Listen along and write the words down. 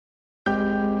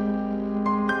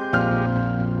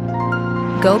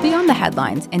Go beyond the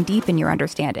headlines and deepen your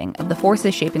understanding of the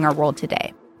forces shaping our world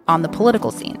today on The Political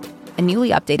Scene, a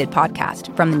newly updated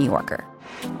podcast from The New Yorker.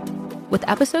 With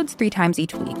episodes 3 times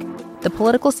each week, The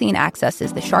Political Scene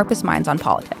accesses the sharpest minds on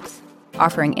politics,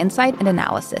 offering insight and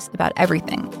analysis about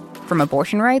everything from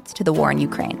abortion rights to the war in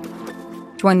Ukraine.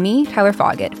 Join me, Tyler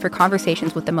Foggett, for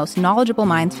conversations with the most knowledgeable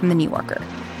minds from The New Yorker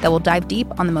that will dive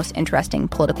deep on the most interesting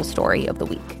political story of the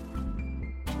week.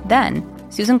 Then,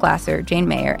 Susan Glasser, Jane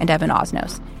Mayer, and Evan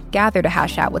Osnos gather to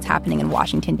hash out what's happening in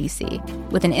Washington, D.C.,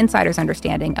 with an insider's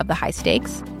understanding of the high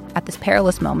stakes at this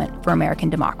perilous moment for American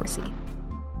democracy.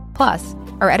 Plus,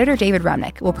 our editor David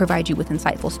Remnick will provide you with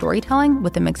insightful storytelling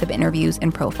with a mix of interviews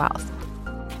and profiles.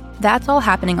 That's all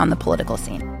happening on The Political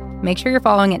Scene. Make sure you're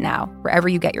following it now, wherever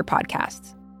you get your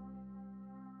podcasts.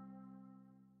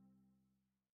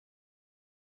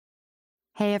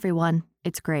 Hey everyone,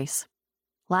 it's Grace.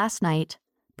 Last night,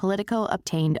 Politico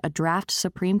obtained a draft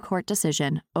Supreme Court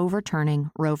decision overturning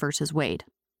Roe v. Wade.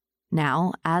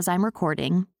 Now, as I'm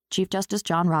recording, Chief Justice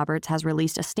John Roberts has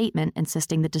released a statement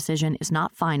insisting the decision is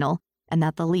not final and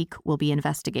that the leak will be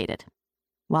investigated.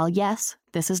 While yes,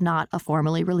 this is not a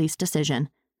formally released decision,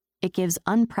 it gives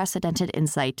unprecedented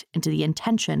insight into the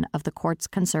intention of the court's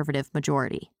conservative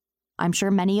majority. I'm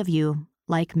sure many of you,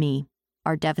 like me,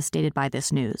 are devastated by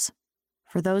this news.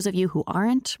 For those of you who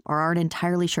aren't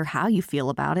entirely sure how you feel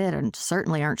about it and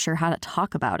certainly aren't sure how to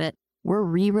talk about it, we're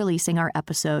re-releasing our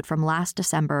episode from last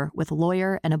December with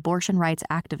lawyer and abortion rights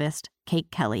activist Kate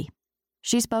Kelly.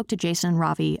 She spoke to Jason and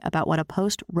Ravi about what a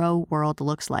post-Roe world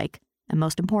looks like, and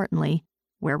most importantly,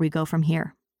 where we go from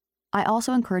here. I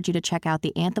also encourage you to check out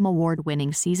the Anthem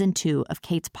Award-winning Season 2 of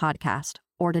Kate's podcast,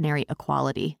 Ordinary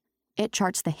Equality. It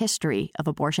charts the history of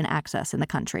abortion access in the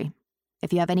country.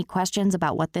 If you have any questions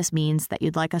about what this means that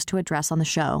you'd like us to address on the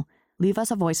show, leave us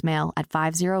a voicemail at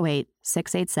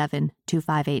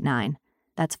 508-687-2589.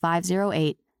 That's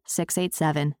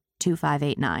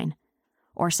 508-687-2589.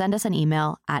 Or send us an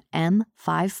email at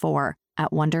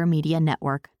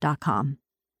m54@wondermedianetwork.com.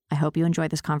 I hope you enjoy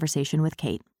this conversation with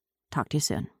Kate. Talk to you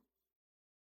soon.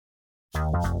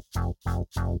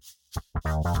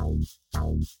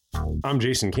 I'm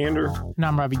Jason Kander. And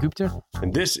I'm Ravi Gupta.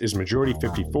 And this is Majority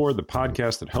 54, the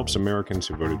podcast that helps Americans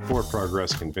who voted for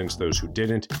progress convince those who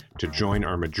didn't to join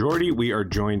our majority. We are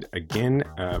joined again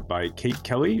by Kate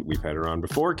Kelly. We've had her on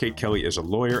before. Kate Kelly is a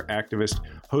lawyer, activist,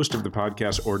 host of the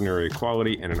podcast Ordinary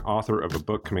Equality, and an author of a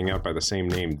book coming out by the same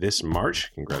name this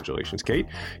March. Congratulations, Kate.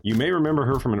 You may remember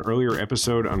her from an earlier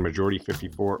episode on Majority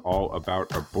 54 all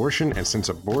about abortion. And since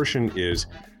abortion is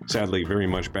sadly very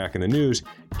much back in the news,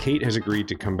 Kate has agreed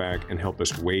to come back and help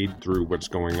us wade through what's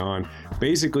going on.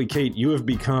 Basically, Kate, you have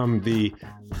become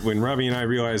when Ravi and I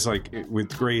realized,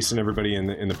 with Grace and everybody in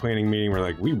the planning meeting, we're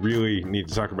like, we really need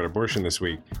to talk about abortion this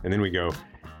week. And then we go,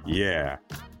 yeah.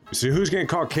 So who's going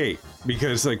to call Kate?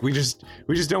 Because we just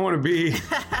don't want to be,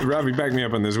 Ravi, back me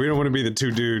up on this. We don't want to be the two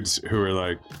dudes who are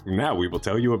like, now we will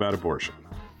tell you about abortion.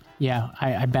 Yeah,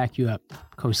 I back you up,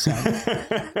 co-sign.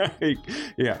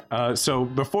 Yeah. So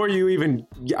before you even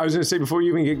get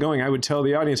going, I would tell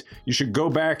the audience you should go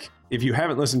back, if you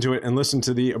haven't listened to it, and listen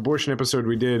to the abortion episode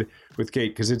we did with Kate,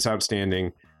 because it's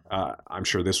outstanding. I'm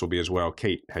sure this will be as well.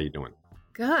 Kate, how you doing?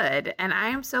 Good. And I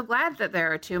am so glad that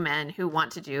there are two men who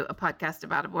want to do a podcast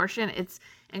about abortion. It's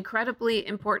incredibly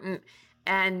important.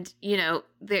 And,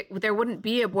 there wouldn't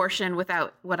be abortion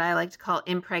without what I like to call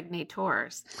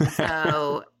impregnators.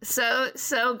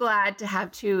 So glad to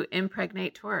have two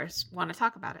impregnators want to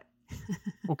talk about it.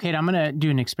 Well, Kate, I'm going to do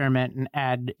an experiment and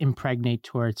add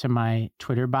impregnator to my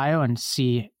Twitter bio and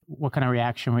see what kind of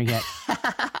reaction we get.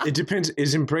 It depends.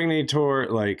 Is impregnator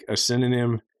like a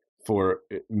synonym for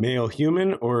male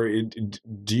human, or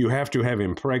do you have to have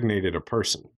impregnated a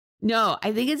person? No,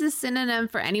 I think it's a synonym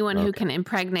for anyone who can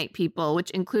impregnate people,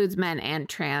 which includes men and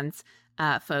trans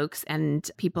folks and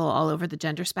people all over the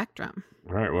gender spectrum.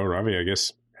 All right. Well, Ravi, I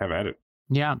guess have at it.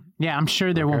 Yeah. I'm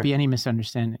sure there won't be any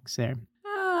misunderstandings there.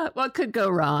 What could go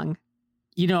wrong?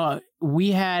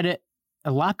 We had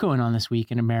a lot going on this week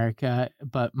in America,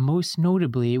 but most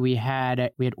notably, we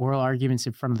had oral arguments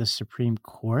in front of the Supreme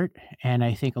Court, and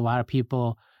I think a lot of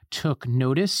people took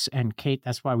notice. And Kate,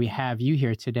 that's why we have you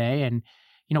here today. And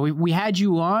we had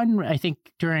you on, I think,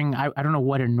 during, I don't know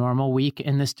what a normal week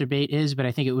in this debate is, but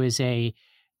I think it was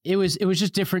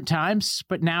just different times.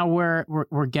 But now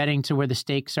we're getting to where the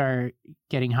stakes are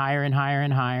getting higher and higher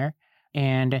and higher.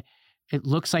 And it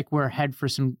looks like we're heading for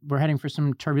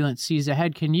some turbulent seas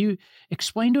ahead. Can you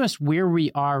explain to us where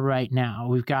we are right now?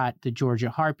 We've got the Georgia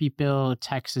heartbeat bill,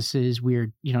 Texas's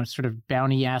weird, sort of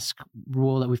bounty-esque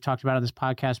rule that we've talked about on this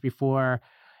podcast before.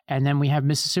 And then we have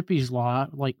Mississippi's law.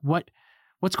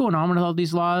 what's going on with all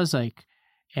these laws? Like,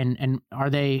 and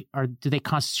do they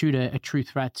constitute a true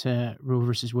threat to Roe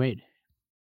versus Wade?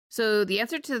 So the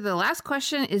answer to the last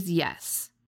question is yes.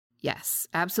 Yes,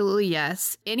 absolutely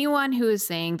yes. Anyone who is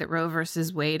saying that Roe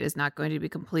versus Wade is not going to be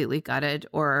completely gutted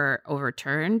or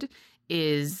overturned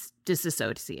is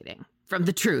disassociating from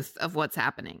the truth of what's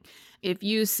happening. If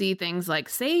you see things like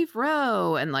Save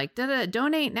Roe and like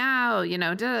donate now,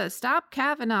 stop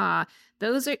Kavanaugh,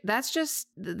 that's just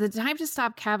the time to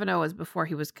stop Kavanaugh was before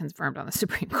he was confirmed on the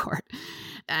Supreme Court.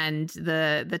 And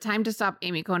the time to stop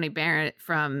Amy Coney Barrett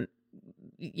from,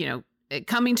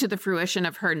 coming to the fruition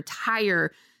of her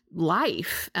entire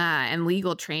life and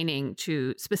legal training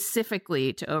to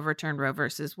specifically to overturn Roe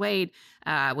versus Wade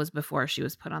was before she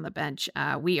was put on the bench.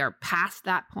 We are past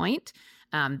that point.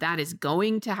 That is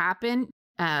going to happen.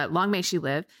 Long may she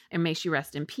live and may she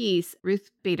rest in peace. Ruth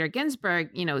Bader Ginsburg,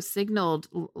 signaled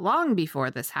long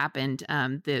before this happened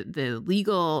the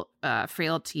legal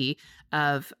frailty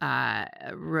of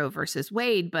Roe versus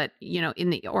Wade. But, in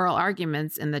the oral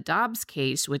arguments in the Dobbs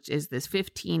case, which is this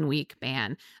 15-week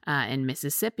ban in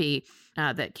Mississippi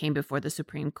that came before the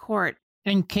Supreme Court.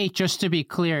 And Kate, just to be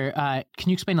clear, can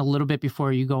you explain a little bit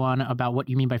before you go on about what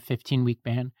you mean by 15-week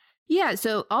ban? Yeah,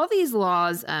 so all these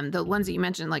laws, the ones that you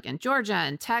mentioned, like in Georgia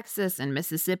and Texas and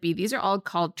Mississippi, these are all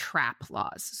called TRAP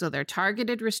laws. So they're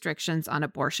targeted restrictions on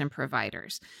abortion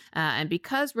providers. And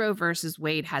because Roe versus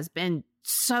Wade has been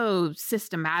so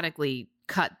systematically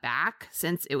cut back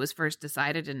since it was first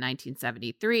decided in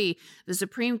 1973, the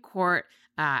Supreme Court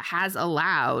has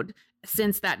allowed,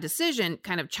 since that decision,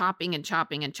 kind of chopping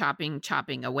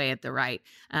away at the right.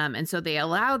 And so they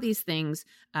allow these things,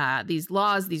 these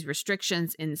laws, these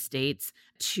restrictions in states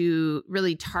to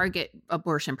really target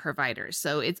abortion providers.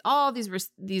 So it's all these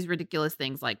ridiculous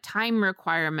things like time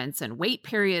requirements and wait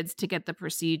periods to get the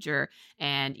procedure,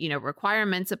 and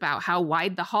requirements about how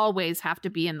wide the hallways have to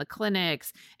be in the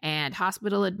clinics, and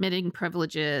hospital admitting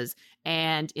privileges,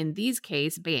 and in these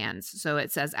cases bans. So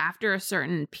it says after a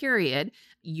certain period,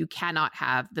 you cannot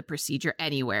have the procedure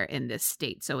anywhere in this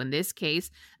state. So in this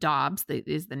case, Dobbs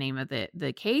is the name of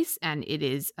the case, and it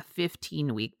is a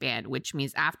 15-week ban, which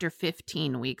means after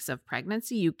 15 weeks of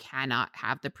pregnancy, you cannot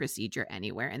have the procedure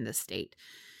anywhere in the state.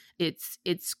 It's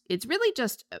really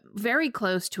just very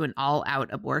close to an all-out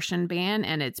abortion ban,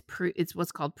 and it's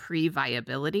what's called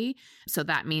pre-viability. So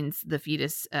that means the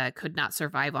fetus could not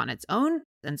survive on its own,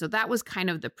 and so that was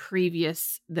kind of the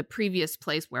previous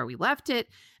place where we left it.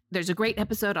 There's a great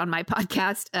episode on my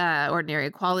podcast, Ordinary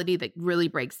Equality, that really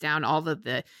breaks down all of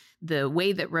the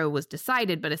way that Roe was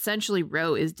decided. But essentially,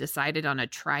 Roe is decided on a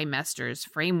trimesters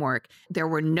framework. There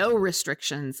were no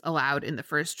restrictions allowed in the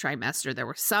first trimester. There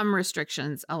were some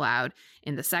restrictions allowed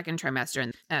in the second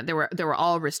trimester, and there were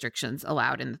all restrictions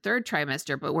allowed in the third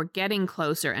trimester. But we're getting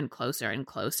closer and closer and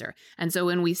closer. And so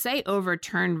when we say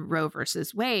overturn Roe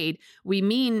versus Wade, we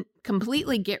mean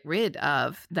completely get rid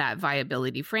of that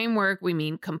viability framework. We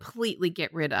mean completely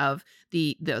get rid of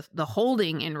the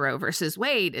holding in Roe versus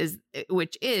Wade,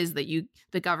 which is that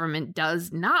the government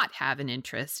does not have an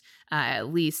interest,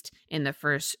 at least in the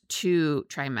first 2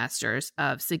 trimesters,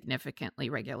 of significantly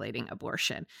regulating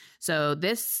abortion. So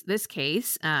this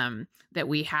case that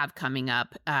we have coming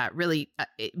up,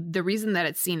 the reason that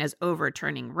it's seen as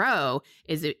overturning Roe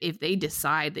is if they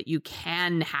decide that you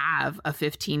can have a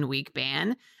 15-week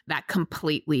ban, that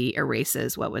completely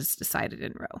erases what was decided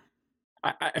in Roe.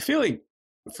 I feel like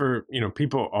for,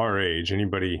 people our age,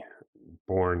 anybody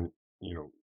born,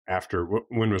 after,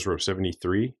 when was Roe?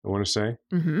 73, I want to say.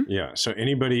 Mm-hmm. Yeah. So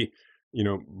anybody,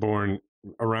 born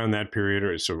around that period,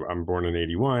 or so I'm born in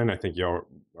 81. I think y'all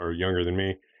are younger than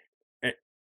me.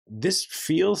 This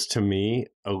feels to me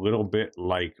a little bit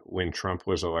like when Trump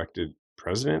was elected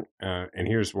president. And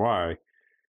here's why.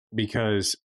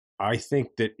 Because I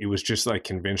think that it was just like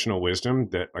conventional wisdom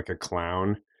that like a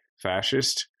clown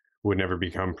fascist would never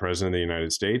become president of the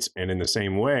United States. And in the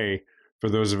same way, for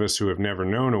those of us who have never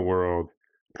known a world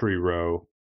pre-Roe,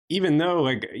 even though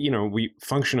we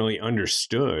functionally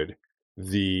understood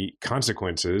the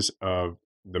consequences of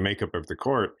the makeup of the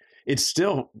court, it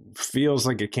still feels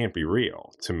like it can't be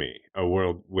real to me, a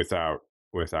world without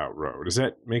Roe. Does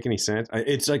that make any sense?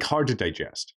 It's like hard to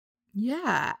digest.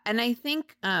 Yeah. And I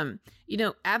think,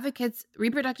 advocates,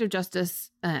 reproductive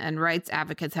justice and rights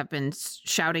advocates have been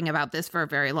shouting about this for a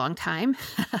very long time.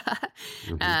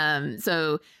 Mm-hmm.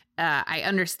 So I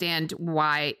understand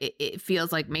why it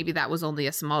feels like maybe that was only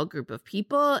a small group of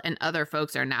people, and other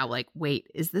folks are now like, wait,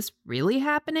 is this really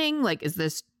happening? Like, is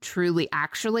this truly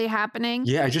actually happening?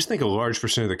 Yeah, I just think a large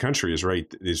percent of the country is right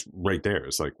there.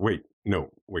 It's like, wait,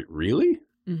 really?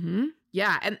 Mm-hmm.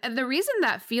 Yeah. And the reason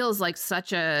that feels like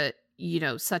such a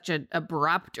such an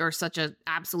abrupt or such a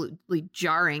absolutely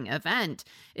jarring event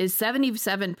is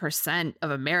 77%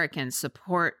 of Americans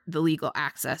support the legal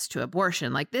access to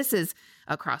abortion. Like, this is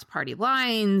across party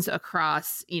lines,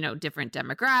 across, different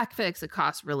demographics,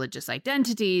 across religious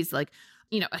identities. Like,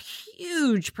 a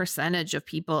huge percentage of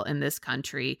people in this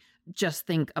country just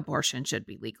think abortion should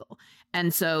be legal.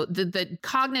 And so the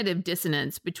cognitive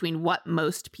dissonance between what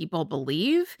most people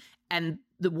believe and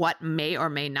what may or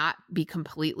may not be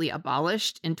completely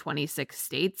abolished in 26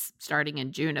 states starting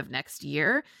in June of next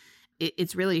year,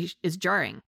 it's really is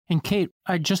jarring. And Kate,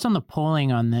 just on the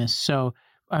polling on this, so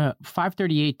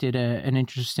 538 did an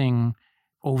interesting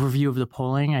overview of the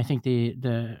polling. I think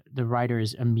the writer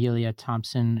is Amelia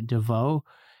Thompson DeVoe,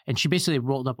 and she basically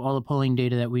rolled up all the polling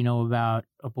data that we know about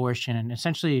abortion. And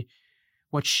essentially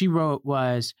what she wrote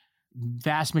was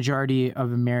vast majority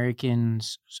of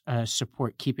Americans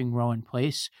support keeping Roe in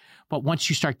place. But once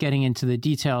you start getting into the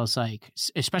details, like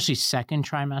especially second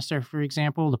trimester, for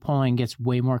example, the polling gets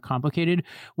way more complicated.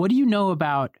 What do you know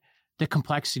about the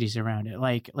complexities around it?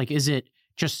 Like is it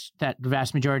just that the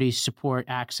vast majority support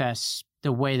access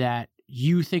the way that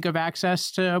you think of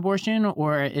access to abortion,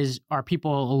 or are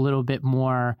people a little bit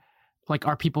more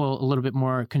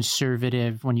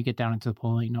conservative when you get down into the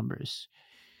polling numbers?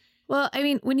 Well, I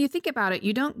mean, when you think about it,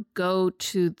 you don't go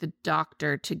to the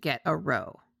doctor to get a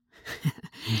Roe.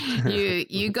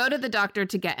 You go to the doctor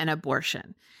to get an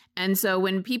abortion. And so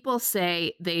when people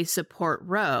say they support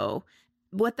Roe,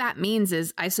 what that means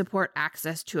is I support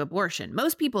access to abortion.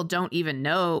 Most people don't even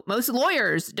know, most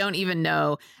lawyers don't even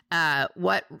know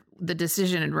what the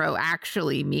decision in Roe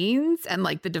actually means, and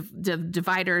like the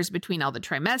dividers between all the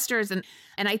trimesters. And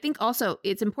I think also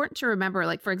it's important to remember,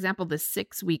 like, for example, the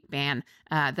 6-week ban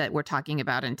that we're talking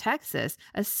about in Texas,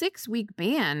 a 6-week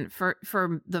ban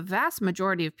for the vast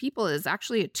majority of people is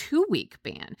actually a 2-week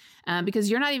ban because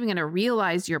you're not even going to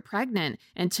realize you're pregnant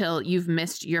until you've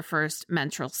missed your first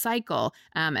menstrual cycle.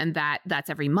 And that's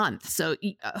every month. So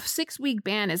a 6-week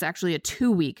ban is actually a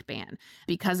 2-week ban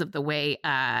because of the way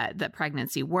that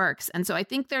pregnancy works. And so I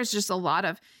think there's just a lot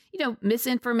of,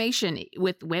 misinformation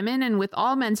with women and with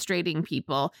all menstruating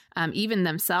people, even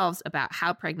themselves, about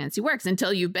how pregnancy works.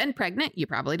 Until you've been pregnant, you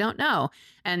probably don't know.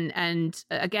 And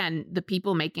again, the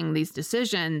people making these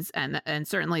decisions, and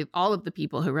certainly all of the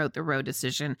people who wrote the Roe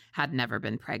decision, had never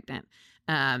been pregnant.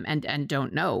 And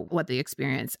don't know what the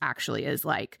experience actually is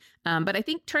like. But I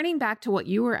think turning back to what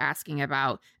you were asking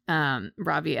about,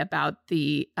 Ravi, about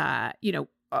the,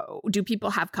 do people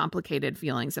have complicated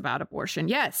feelings about abortion?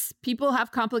 Yes, people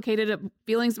have complicated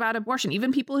feelings about abortion.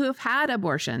 Even people who have had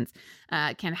abortions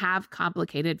can have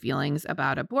complicated feelings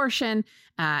about abortion.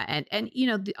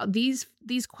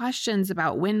 These questions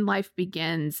about when life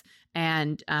begins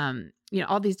and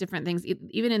all these different things,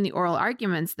 even in the oral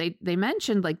arguments, they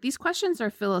mentioned, like, these questions are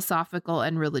philosophical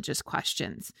and religious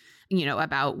questions,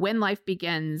 about when life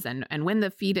begins and when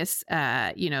the fetus,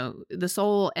 the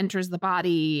soul enters the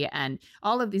body, and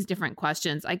all of these different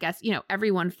questions. I guess,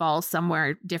 everyone falls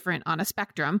somewhere different on a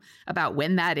spectrum about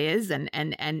when that is. And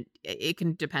it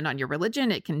can depend on your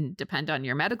religion. It can depend on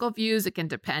your medical views. It can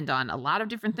depend on a lot of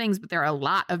different things, but there are a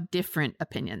lot of different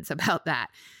opinions about that.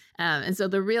 And so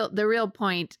the real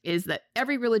point is that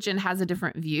every religion has a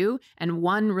different view, and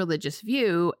one religious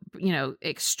view,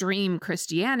 extreme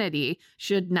Christianity,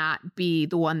 should not be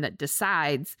the one that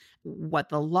decides what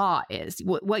the law is.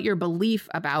 What your belief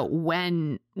about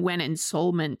when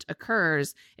ensoulment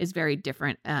occurs is very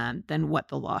different than what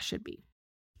the law should be.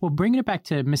 Well, bringing it back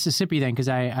to Mississippi then, because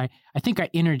I think I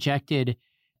interjected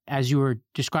as you were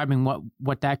describing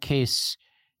what that case,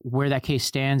 where that case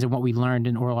stands and what we learned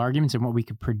in oral arguments and what we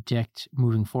could predict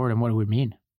moving forward and what it would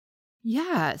mean.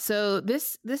 Yeah. So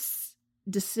this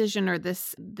decision, or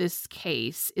this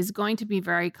case, is going to be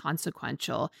very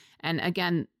consequential. And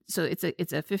again, so it's a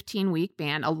 15-week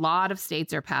ban. A lot of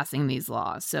states are passing these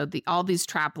laws. So all these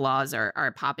trap laws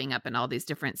are popping up in all these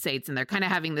different states, and they're kind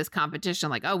of having this competition,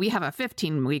 like, oh, we have a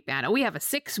 15-week ban. Oh, we have a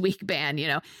 6-week ban.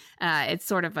 It's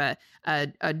sort of a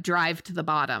drive to the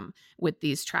bottom with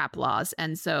these trap laws.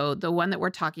 And so the one that we're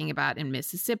talking about in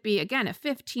Mississippi, again, a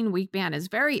 15-week ban is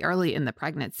very early in the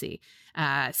pregnancy.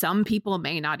 Some people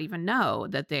may not even know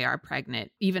that they are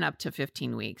pregnant, even up to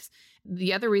 15 weeks.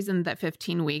 The other reason that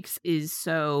 15 weeks is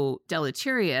so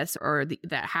deleterious, or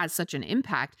that has such an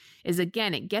impact, is,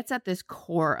 again, it gets at this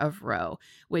core of Roe,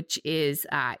 which is,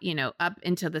 up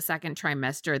into the second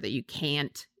trimester, that you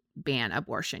can't ban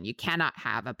abortion. You cannot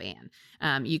have a ban.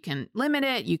 You can limit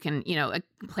it. You can,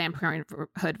 Planned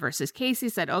Parenthood versus Casey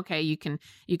said, okay, you can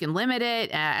limit it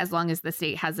as long as the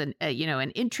state has an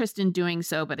interest in doing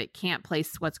so, but it can't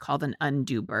place what's called an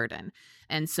undue burden.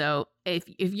 And so if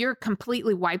you're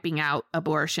completely wiping out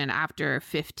abortion after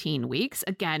 15 weeks,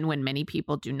 again, when many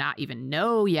people do not even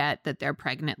know yet that they're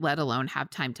pregnant, let alone have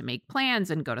time to make plans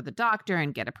and go to the doctor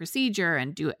and get a procedure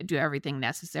and do everything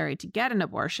necessary to get an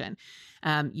abortion,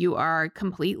 you are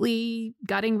completely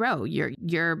gutting Roe.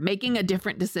 You're making a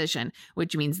different decision,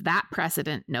 which means that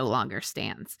precedent no longer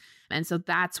stands. And so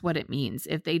that's what it means.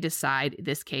 If they decide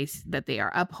this case that they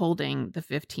are upholding the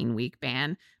 15-week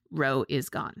ban, Roe is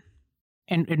gone.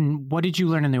 And what did you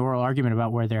learn in the oral argument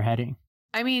about where they're heading?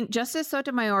 I mean, Justice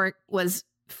Sotomayor was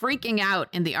freaking out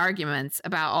in the arguments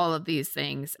about all of these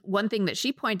things. One thing that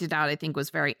she pointed out, I think, was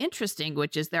very interesting,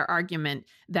 which is their argument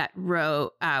that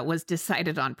Roe was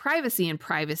decided on privacy, and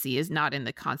privacy is not in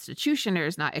the Constitution, or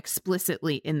is not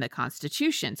explicitly in the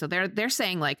Constitution. So they're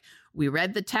saying, like, we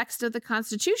read the text of the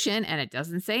Constitution and it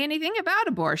doesn't say anything about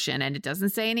abortion and it doesn't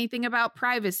say anything about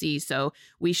privacy, so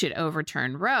we should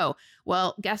overturn Roe.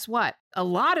 Well, guess what? A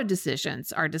lot of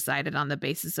decisions are decided on the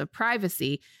basis of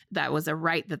privacy. That was a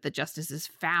right that the justices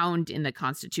found in the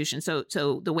Constitution. So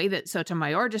the way that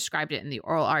Sotomayor described it in the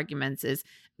oral arguments is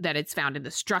that it's found in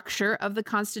the structure of the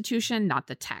Constitution, not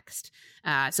the text.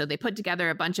 So they put together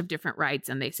a bunch of different rights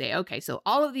and they say, okay, so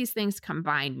all of these things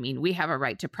combined mean we have a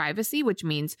right to privacy, which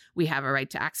means we have a right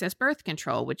to access birth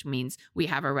control, which means we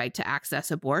have a right to access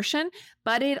abortion.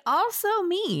 But it also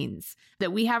means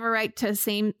that we have a right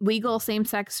to legal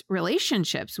same-sex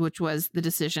relationships, which was the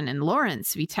decision in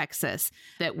Lawrence v. Texas,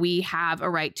 that we have a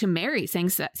right to marry.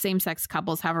 Same-sex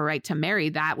couples have a right to marry.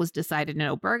 That was decided in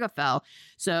Obergefell.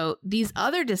 So these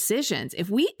other decisions,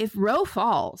 if Roe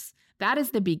falls, that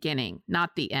is the beginning,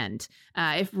 not the end.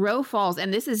 If Roe falls,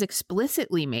 and this is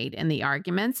explicitly made in the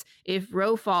arguments, if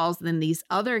Roe falls, then these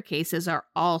other cases are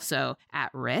also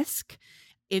at risk.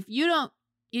 If you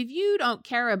don't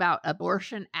care about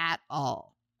abortion at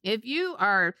all, if you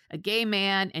are a gay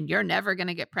man and you're never going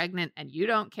to get pregnant and you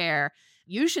don't care,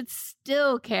 you should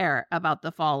still care about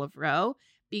the fall of Roe,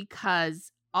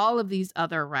 because all of these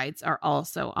other rights are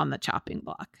also on the chopping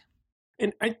block.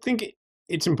 And I think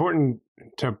it's important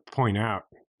to point out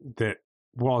that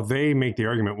while they make the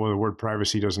argument, well, the word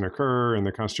privacy doesn't occur in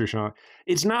the Constitution,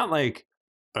 it's not like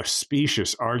a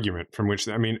specious argument from which,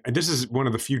 I mean, this is one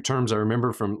of the few terms I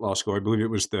remember from law school. I believe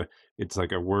it's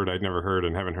like a word I'd never heard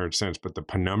and haven't heard since, but the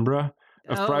penumbra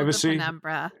of privacy. The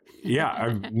penumbra. Yeah, I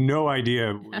have no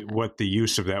idea what the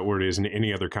use of that word is in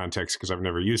any other context because I've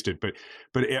never used it. But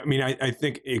I mean, I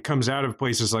think it comes out of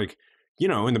places like, you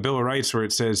know, in the Bill of Rights where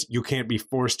it says you can't be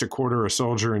forced to quarter a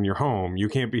soldier in your home. You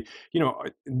can't be, you know,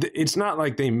 it's not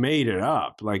like they made it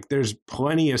up. Like there's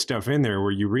plenty of stuff in there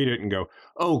where you read it and go,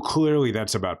 oh, clearly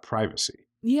that's about privacy.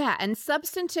 Yeah, and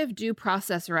substantive due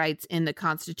process rights in the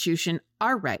Constitution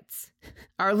are rights,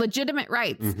 are legitimate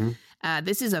rights. Mm-hmm.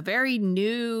 This is a very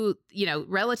new,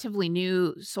 relatively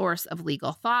new source of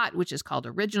legal thought, which is called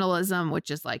originalism, which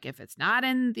is like if it's not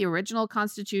in the original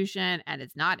Constitution and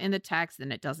it's not in the text,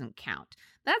 then it doesn't count.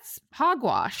 That's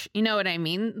hogwash. You know what I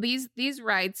mean? These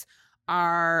rights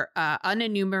are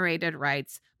unenumerated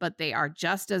rights, but they are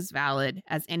just as valid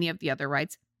as any of the other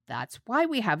rights. That's why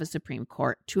we have a Supreme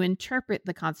Court to interpret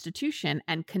the Constitution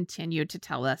and continue to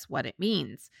tell us what it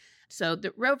means. So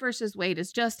the Roe versus Wade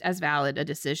is just as valid a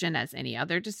decision as any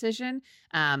other decision.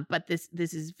 But this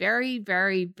is very,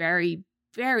 very, very,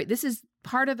 very, this is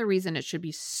part of the reason it should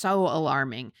be so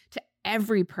alarming to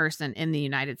every person in the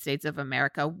United States of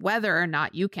America, whether or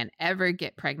not you can ever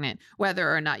get pregnant,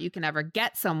 whether or not you can ever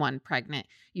get someone pregnant.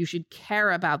 You should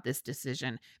care about this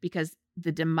decision because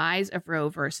the demise of Roe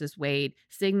versus Wade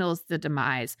signals the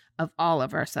demise of all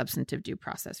of our substantive due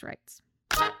process rights.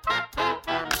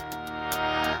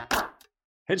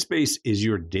 Headspace is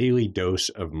your daily dose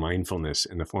of mindfulness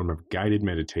in the form of guided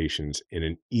meditations in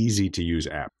an easy-to-use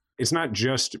app. It's not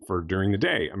just for during the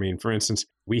day. I mean, for instance,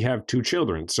 we have 2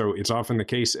 children, so it's often the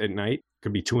case at night. It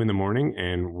could be 2 a.m,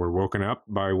 and we're woken up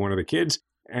by one of the kids,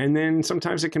 and then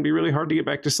sometimes it can be really hard to get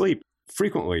back to sleep.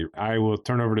 Frequently, I will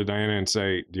turn over to Diana and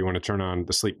say, do you want to turn on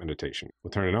the sleep meditation?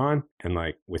 We'll turn it on, and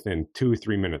like within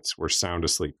 2-3 minutes, we're sound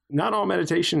asleep. Not all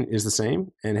meditation is the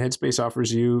same, and Headspace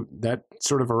offers you that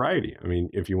sort of variety. I mean,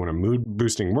 if you want a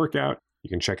mood-boosting workout, you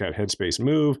can check out Headspace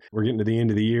Move. We're getting to the end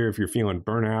of the year. If you're feeling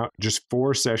burnout, just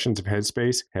 4 sessions of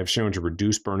Headspace have shown to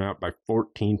reduce burnout by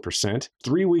 14%.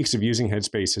 3 weeks of using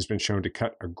Headspace has been shown to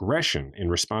cut aggression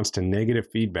in response to negative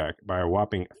feedback by a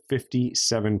whopping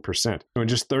 57%. So in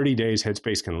just 30 days,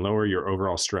 Headspace can lower your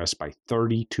overall stress by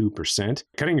 32%,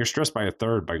 cutting your stress by a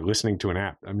third by listening to an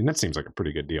app. I mean, that seems like a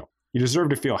pretty good deal. You deserve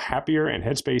to feel happier, and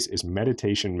Headspace is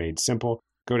meditation made simple.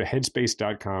 Go to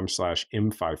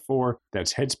headspace.com/M54.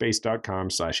 That's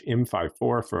headspace.com/M54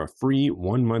 for a free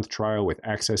 1-month trial with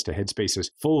access to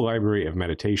Headspace's full library of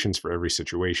meditations for every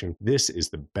situation. This is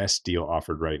the best deal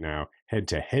offered right now. Head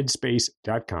to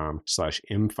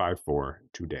headspace.com/M54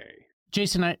 today.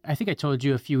 Jason, I think I told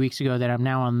you a few weeks ago that I'm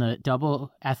now on the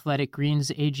double Athletic Greens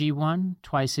AG1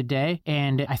 twice a day.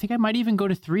 And I think I might even go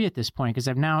to 3 at this point because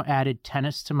I've now added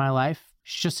tennis to my life.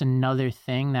 It's just another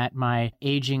thing that my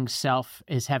aging self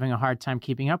is having a hard time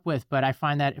keeping up with. But I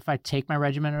find that if I take my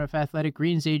regimen of Athletic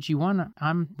Greens AG1,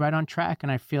 I'm right on track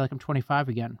and I feel like I'm 25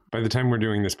 again. By the time we're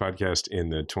doing this podcast in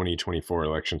the 2024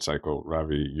 election cycle,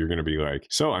 Ravi, you're going to be like,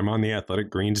 so I'm on the Athletic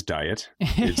Greens diet.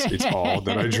 It's all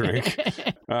that I drink.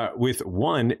 With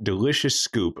one delicious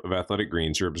scoop of Athletic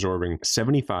Greens, you're absorbing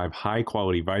 75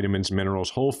 high-quality vitamins,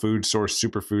 minerals, whole food source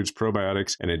superfoods,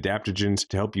 probiotics, and adaptogens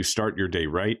to help you start your day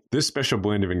right. This special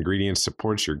blend of ingredients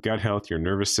supports your gut health, your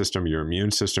nervous system, your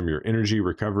immune system, your energy,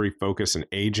 recovery, focus, and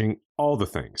aging, all the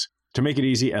things. To make it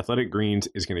easy, Athletic Greens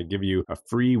is going to give you a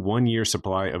free 1-year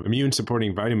supply of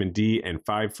immune-supporting vitamin D and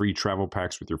 5 free travel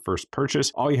packs with your first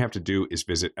purchase. All you have to do is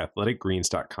visit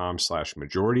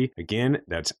athleticgreens.com/majority. Again,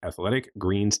 that's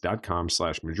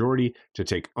athleticgreens.com/majority to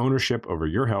take ownership over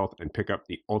your health and pick up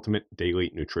the ultimate daily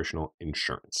nutritional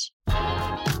insurance.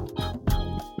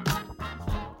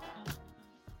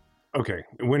 Okay,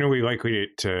 when are we likely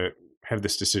to have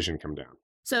this decision come down?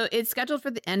 So it's scheduled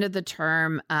for the end of the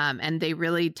term, and they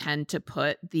really tend to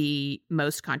put the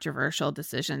most controversial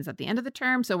decisions at the end of the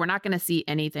term. So we're not going to see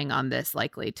anything on this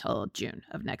likely till June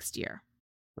of next year.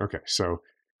 Okay, so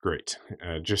great.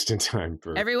 Just in time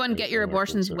for everyone get your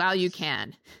abortions while you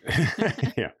can.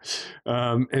 Yeah.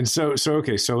 And so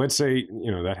okay, so let's say,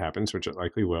 that happens, which it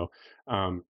likely will.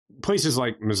 Places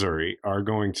like Missouri are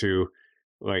going to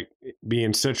be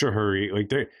in such a hurry.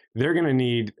 They're going to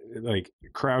need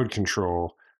crowd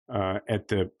control at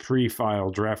the pre-file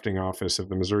drafting office of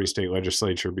the Missouri State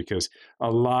Legislature, because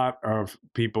a lot of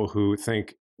people who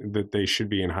think that they should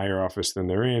be in higher office than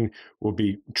they're in will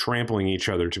be trampling each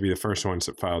other to be the first ones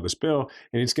that file this bill,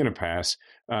 and it's going to pass.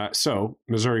 So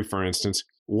Missouri, for instance,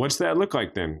 what's that look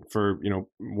like then? For,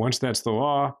 once that's the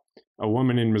law, a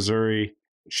woman in Missouri,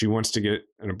 she wants to get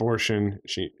an abortion.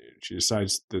 She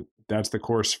decides that that's the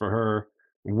course for her.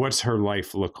 What's her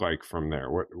life look like from there?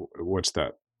 What's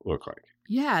that look like?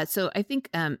 Yeah. So I think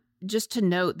just to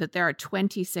note that there are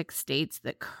 26 states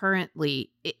that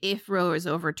currently, if Roe is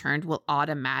overturned, will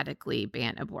automatically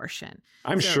ban abortion.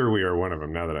 I'm sure we are one of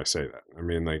them now that I say that. I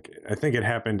mean, I think it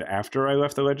happened after I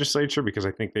left the legislature, because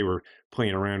I think they were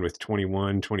playing around with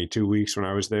 21, 22 weeks when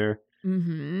I was there.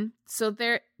 Mm-hmm. So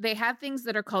they have things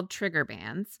that are called trigger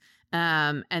bans.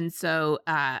 And so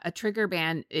a trigger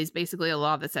ban is basically a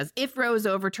law that says if Roe is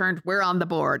overturned, we're on the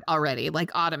board already,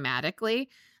 automatically.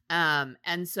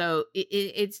 And so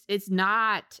it's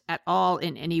not at all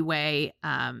in any way,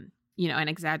 an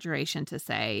exaggeration to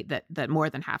say that more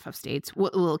than half of states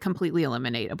will completely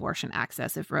eliminate abortion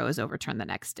access if Roe is overturned the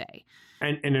next day.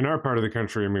 And in our part of the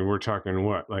country, I mean, we're talking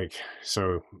what?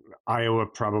 So Iowa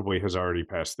probably has already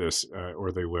passed this,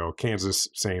 or they will. Kansas,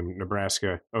 same.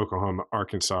 Nebraska, Oklahoma,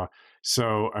 Arkansas.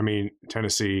 So, I mean,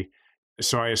 Tennessee.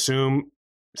 So I assume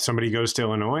somebody goes to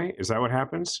Illinois. Is that what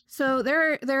happens? So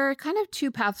there are kind of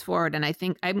two paths forward. And I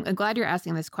think I'm glad you're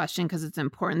asking this question, because it's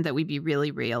important that we be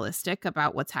really realistic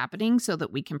about what's happening so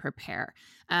that we can prepare.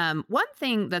 One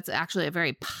thing that's actually a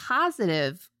very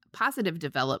positive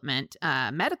development,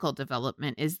 medical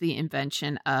development, is the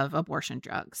invention of abortion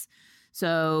drugs.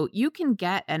 So you can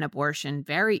get an abortion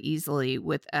very easily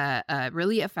with a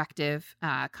really effective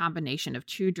combination of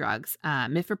 2 drugs,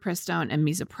 mifepristone and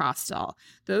misoprostol.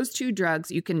 Those 2 drugs,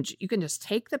 you can just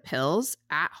take the pills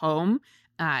at home.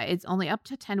 It's only up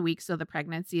to 10 weeks, so the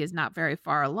pregnancy is not very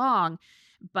far along.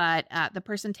 But the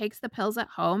person takes the pills at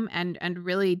home and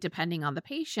really, depending on the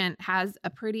patient, has a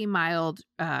pretty mild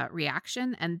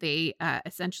reaction, and they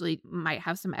essentially might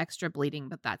have some extra bleeding,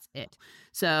 but that's it.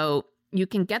 So you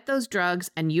can get those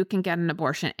drugs and you can get an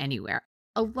abortion anywhere.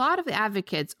 A lot of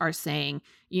advocates are saying,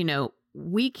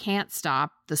 we can't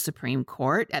stop the Supreme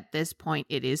Court. At this point,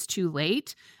 it is too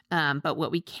late. But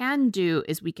what we can do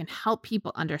is we can help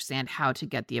people understand how to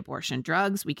get the abortion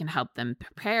drugs. We can help them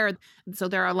prepare. So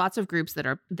there are lots of groups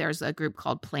there's a group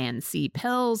called Plan C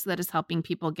Pills that is helping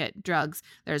people get drugs.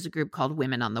 There's a group called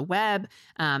Women on the Web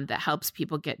that helps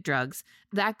people get drugs.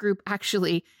 That group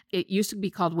actually, it used to be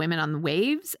called Women on the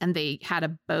Waves, and they had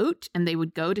a boat and they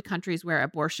would go to countries where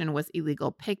abortion was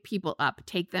illegal, pick people up,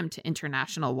 take them to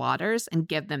international waters and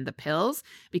give them the pills,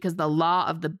 because the law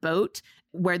of the boat,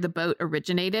 where the boat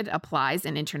originated, period applies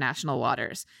in international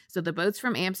waters. So the boats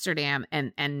from Amsterdam,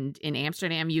 and in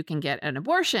Amsterdam, you can get an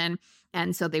abortion.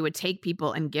 And so they would take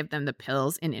people and give them the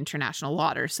pills in international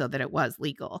waters so that it was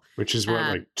legal. Which is what,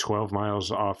 like 12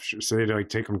 miles off. So they'd like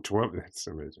take them 12. That's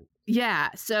amazing. Yeah.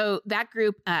 So that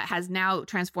group has now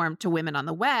transformed to Women on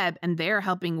the Web, and they're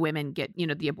helping women get,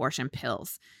 the abortion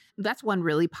pills. That's one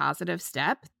really positive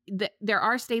step. There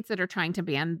are states that are trying to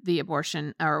ban the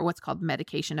abortion, or what's called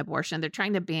medication abortion. They're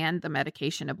trying to ban the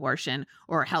medication abortion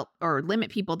or help or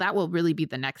limit people. That will really be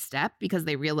the next step, because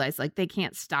they realize like they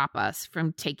can't stop us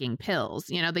from taking pills.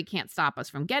 They can't stop us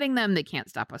from getting them. They can't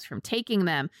stop us from taking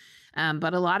them.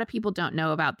 But a lot of people don't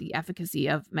know about the efficacy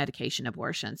of medication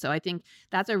abortion. So I think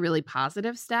that's a really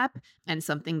positive step, and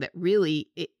something that really,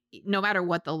 no matter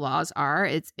what the laws are,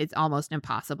 it's almost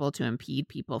impossible to impede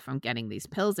people from getting these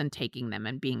pills and taking them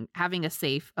and having a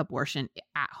safe abortion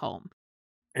at home.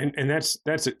 And that's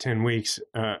at 10 weeks.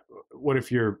 What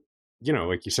if you're,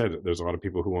 like you said, there's a lot of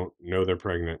people who won't know they're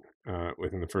pregnant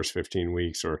within the first 15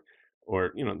 weeks, or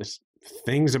there's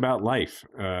things about life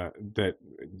that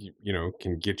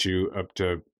can get you up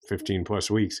to 15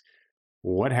 plus weeks.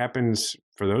 What happens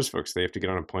for those folks? They have to get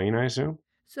on a plane, I assume?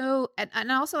 So,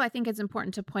 and also I think it's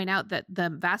important to point out that the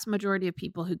vast majority of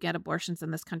people who get abortions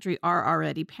in this country are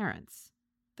already parents.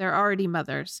 They're already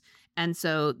mothers. And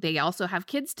so they also have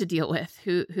kids to deal with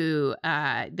who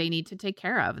they need to take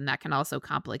care of. And that can also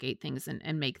complicate things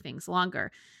and make things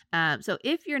longer. So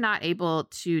if you're not able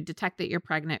to detect that you're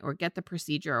pregnant or get the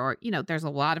procedure, or, there's a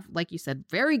lot of, like you said,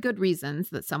 very good reasons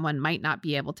that someone might not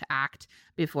be able to act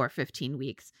before 15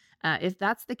 weeks. If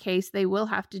that's the case, they will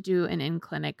have to do an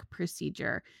in-clinic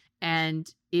procedure.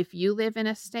 And if you live in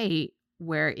a state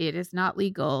where it is not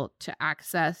legal to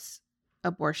access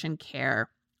abortion care,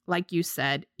 like you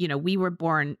said, we were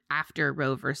born after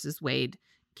Roe versus Wade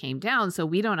came down, so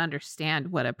we don't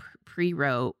understand what a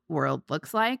pre-Roe world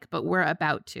looks like, but we're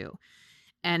about to.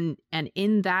 And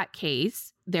in that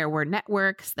case, there were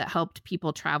networks that helped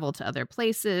people travel to other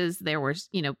places. There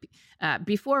was,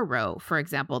 before Roe, for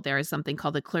example, there is something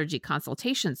called the Clergy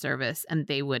Consultation Service, and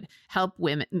they would help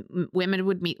women. Women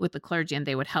would meet with the clergy, and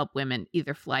they would help women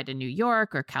either fly to New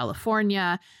York or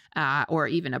California, or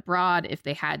even abroad if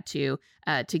they had to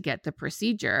get the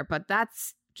procedure. But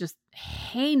that's just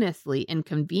heinously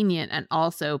inconvenient and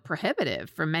also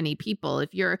prohibitive for many people.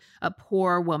 If you're a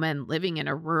poor woman living in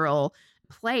a rural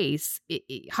place,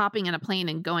 hopping in a plane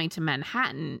and going to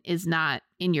Manhattan is not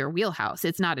in your wheelhouse.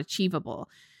 It's not achievable.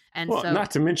 And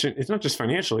not to mention, it's not just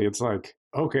financially. It's like,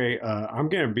 okay, I'm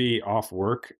going to be off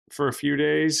work for a few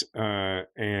days,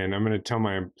 and I'm going to tell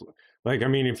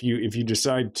if you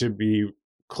decide to be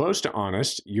close to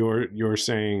honest, you're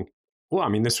saying,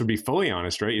 well, this would be fully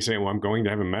honest, right? You're saying, well, I'm going to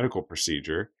have a medical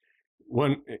procedure.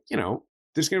 When,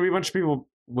 there's going to be a bunch of people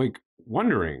like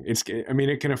wondering. It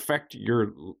can affect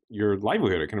your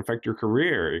livelihood. It can affect your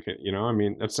career. It can,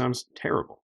 that sounds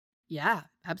terrible. Yeah,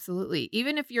 absolutely.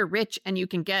 Even if you're rich and you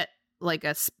can get like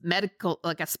a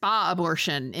spa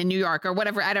abortion in New York or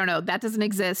whatever, I don't know, that doesn't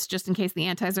exist, just in case the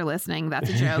antis are listening. That's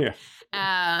a joke.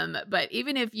 Yeah. But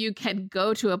even if you can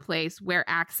go to a place where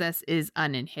access is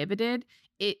uninhibited,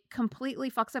 it completely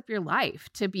fucks up your life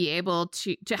to be able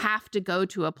to have to go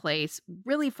to a place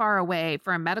really far away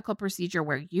for a medical procedure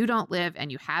where you don't live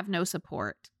and you have no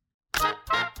support.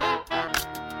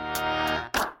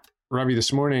 Robbie,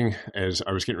 this morning, as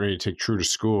I was getting ready to take True to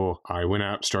school, I went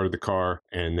out, started the car,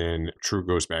 and then True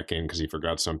goes back in because he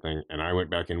forgot something, and I went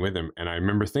back in with him. And I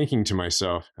remember thinking to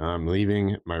myself, I'm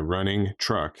leaving my running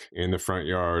truck in the front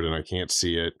yard, and I can't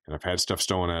see it, and I've had stuff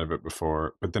stolen out of it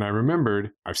before. But then I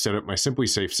remembered I've set up my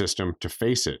SimpliSafe system to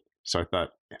face it. So I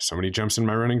thought, if somebody jumps in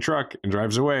my running truck and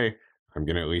drives away, I'm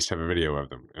going to at least have a video of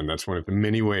them. And that's one of the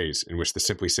many ways in which the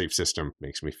SimpliSafe system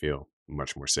makes me feel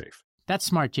much more safe. That's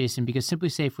smart, Jason, because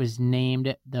SimpliSafe was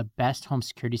named the best home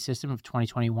security system of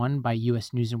 2021 by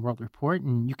U.S. News & World Report,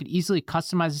 and you could easily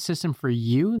customize the system for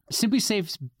you.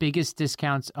 SimpliSafe's biggest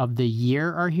discounts of the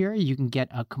year are here. You can get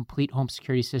a complete home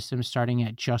security system starting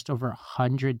at just over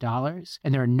 $100,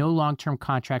 and there are no long-term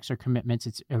contracts or commitments.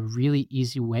 It's a really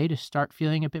easy way to start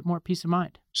feeling a bit more peace of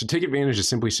mind. So take advantage of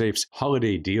SimpliSafe's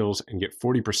holiday deals and get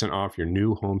 40% off your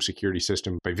new home security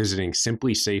system by visiting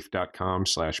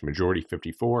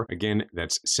simplysafe.com/majority54. Again,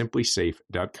 that's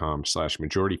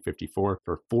simplysafe.com/majority54 for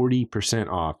 40%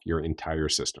 off your entire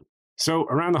system. So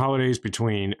around the holidays,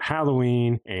 between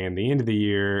Halloween and the end of the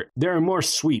year, there are more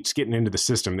sweets getting into the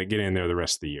system that get in there the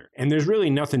rest of the year. And there's really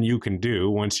nothing you can do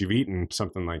once you've eaten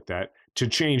something like that to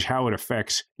change how it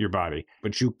affects your body.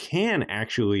 But you can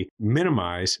actually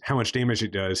minimize how much damage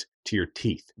it does to your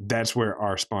teeth. That's where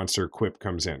our sponsor Quip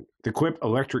comes in. The Quip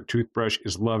electric toothbrush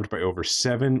is loved by over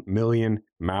 7 million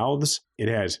mouths. It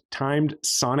has timed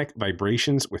sonic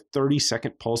vibrations with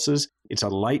 30-second pulses. It's a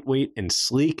lightweight and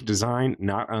sleek design,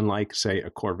 not unlike, say,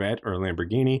 a Corvette or a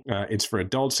Lamborghini. It's for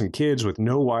adults and kids with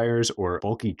no wires or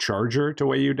bulky charger to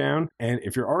weigh you down. And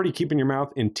if you're already keeping your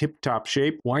mouth in tip-top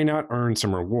shape, why not earn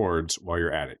some rewards while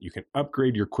you're at it? You can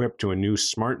upgrade your Quip to a new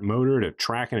smart motor to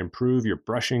track and improve your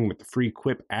brushing with the free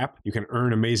Quip app. You can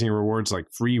earn amazing rewards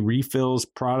like free refills,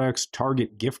 products,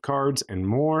 Target gift cards, and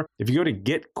more. If you go to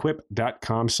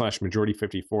getquip.com/majority54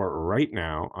 right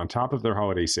now, on top of their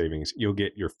holiday savings, you'll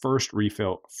get your first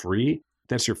refill free.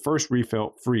 That's your first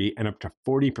refill free and up to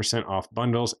 40% off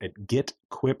bundles at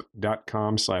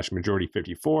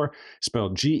getquip.com/majority54,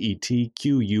 spelled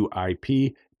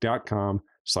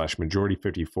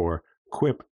GETQUIP.com/majority54.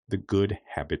 Quip, the good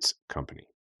habits company.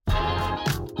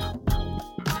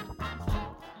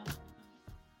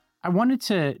 I wanted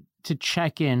to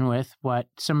check in with what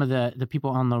some of the people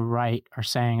on the right are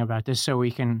saying about this so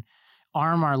we can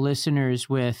arm our listeners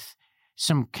with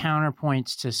some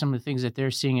counterpoints to some of the things that they're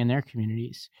seeing in their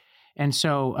communities. And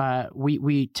so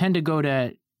we tend to go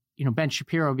to, Ben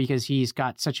Shapiro because he's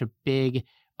got such a big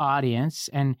audience.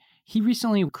 And he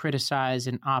recently criticized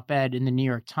an op-ed in the New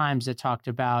York Times that talked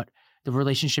about the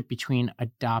relationship between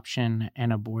adoption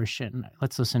and abortion.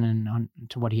 Let's listen in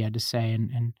to what he had to say.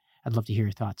 And I'd love to hear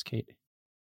your thoughts, Kate.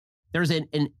 There's an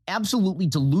absolutely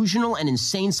delusional and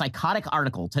insane psychotic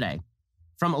article today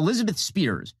from Elizabeth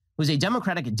Spears, who's a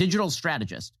Democratic digital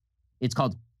strategist. It's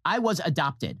called, "I Was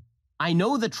Adopted. I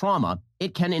Know the Trauma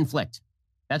It Can Inflict."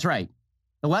 That's right.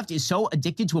 The left is so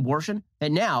addicted to abortion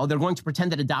that now they're going to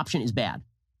pretend that adoption is bad.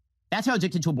 That's how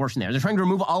addicted to abortion they are. They're trying to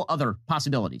remove all other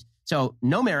possibilities. So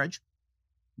no marriage,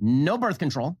 no birth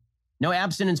control, no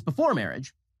abstinence before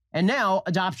marriage, and now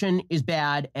adoption is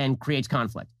bad and creates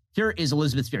conflict. Here is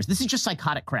Elizabeth Spears. This is just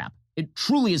psychotic crap. It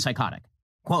truly is psychotic.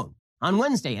 Quote, "On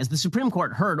Wednesday, as the Supreme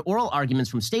Court heard oral arguments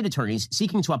from state attorneys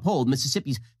seeking to uphold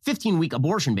Mississippi's 15-week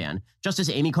abortion ban, Justice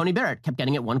Amy Coney Barrett kept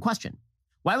getting at one question.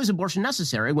 Why was abortion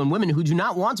necessary when women who do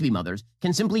not want to be mothers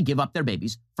can simply give up their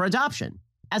babies for adoption?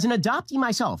 As an adoptee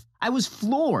myself, I was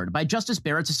floored by Justice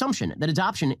Barrett's assumption that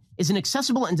adoption is an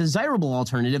accessible and desirable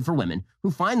alternative for women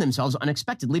who find themselves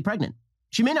unexpectedly pregnant.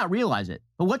 She may not realize it,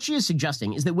 but what she is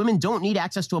suggesting is that women don't need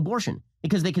access to abortion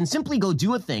because they can simply go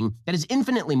do a thing that is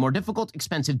infinitely more difficult,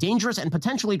 expensive, dangerous, and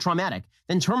potentially traumatic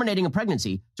than terminating a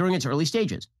pregnancy during its early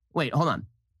stages." Wait, hold on.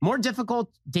 More difficult,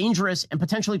 dangerous, and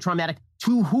potentially traumatic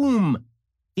to whom?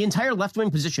 The entire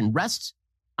left-wing position rests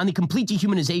on the complete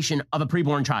dehumanization of a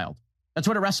preborn child. That's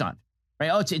what it rests on, right?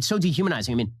 Oh, it's so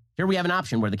dehumanizing. I mean, here we have an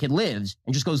option where the kid lives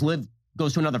and just goes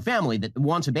to another family that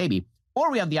wants a baby,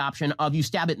 or we have the option of you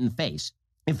stab it in the face.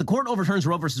 If the court overturns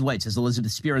Roe versus Wade, says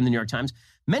Elizabeth Spear in the New York Times,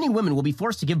 many women will be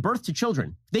forced to give birth to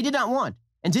children they did not want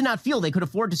and did not feel they could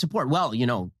afford to support. Well,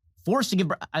 forced to give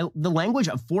birth, the language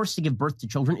of forced to give birth to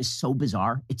children is so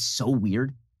bizarre. It's so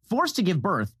weird. Forced to give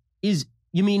birth is,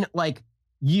 you mean like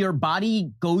your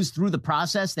body goes through the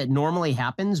process that normally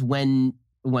happens when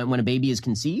a baby is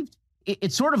conceived?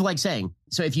 It's sort of like saying,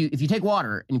 so if you take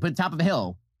water and you put it at the top of a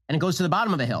hill and it goes to the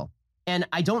bottom of a hill, and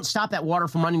I don't stop that water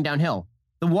from running downhill,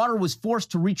 the water was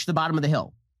forced to reach the bottom of the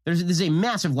hill. There's a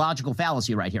massive logical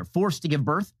fallacy right here. Forced to give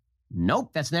birth?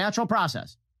 Nope, that's the natural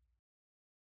process.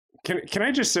 Can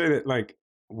I just say that, like,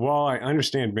 while I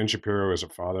understand Ben Shapiro as a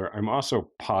father, I'm also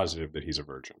positive that he's a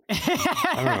virgin.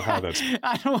 I don't know how that's.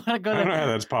 I don't want to go. I don't know how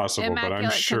that's possible, but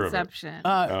I'm sure conception.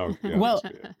 of it. Well,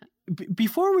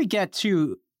 before we get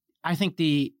to, I think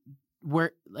the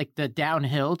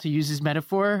downhill, to use his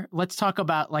metaphor, let's talk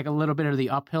about like a little bit of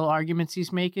the uphill arguments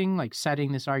he's making, like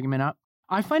setting this argument up.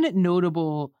 I find it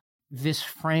notable, this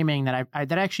framing that I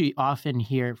actually often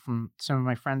hear from some of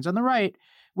my friends on the right,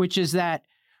 which is that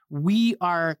we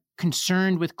are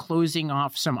concerned with closing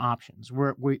off some options.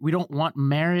 We don't want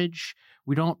marriage.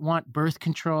 We don't want birth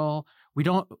control. We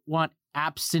don't want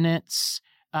abstinence.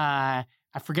 I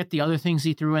forget the other things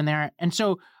he threw in there. And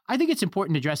so I think it's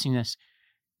important addressing this.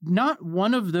 Not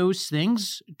one of those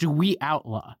things do we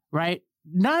outlaw, right?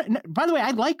 By the way,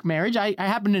 I like marriage. I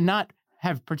happen to not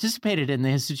have participated in the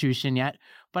institution yet,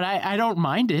 but I don't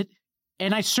mind it.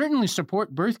 And I certainly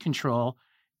support birth control.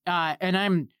 And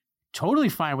I'm totally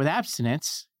fine with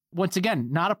abstinence. Once again,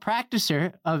 not a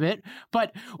practicer of it,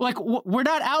 but like we're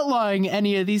not outlawing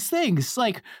any of these things.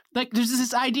 Like there's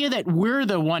this idea that we're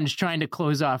the ones trying to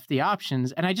close off the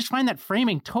options. And I just find that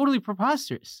framing totally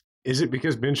preposterous. Is it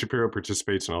because Ben Shapiro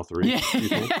participates in all three? Yeah. You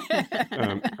think?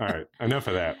 All right. Enough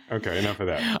of that. Okay. Enough of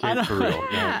that. Kate, for real.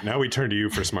 Now we turn to you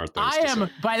for smart things. I am,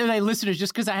 by the way, listeners,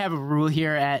 just because I have a rule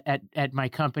here at my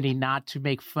company not to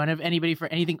make fun of anybody for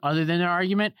anything other than their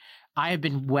argument, I have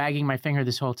been wagging my finger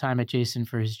this whole time at Jason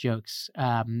for his jokes.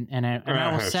 And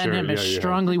I will send him a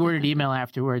strongly worded email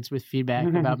afterwards with feedback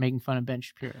about making fun of Ben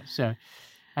Shapiro. So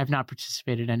I've not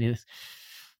participated in any of this.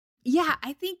 Yeah,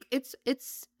 I think it's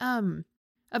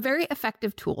a very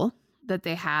effective tool that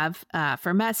they have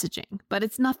for messaging, but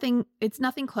it's nothing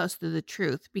close to the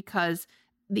truth, because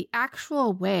the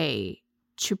actual way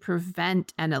to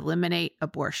prevent and eliminate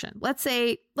abortion, let's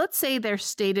say their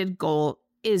stated goal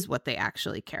is what they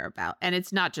actually care about, and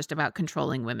it's not just about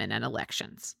controlling women and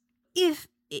elections. If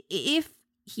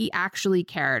he actually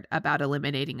cared about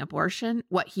eliminating abortion,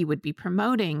 what he would be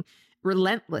promoting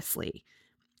relentlessly,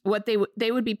 what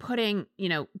they would be putting,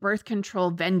 birth control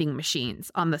vending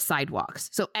machines on the sidewalks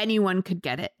so anyone could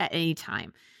get it at any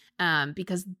time,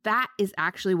 because that is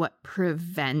actually what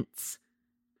prevents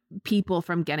people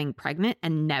from getting pregnant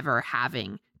and never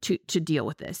having to deal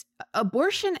with this.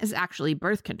 Abortion is actually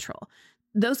birth control.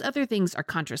 Those other things are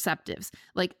contraceptives.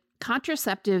 Like,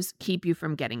 contraceptives keep you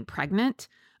from getting pregnant.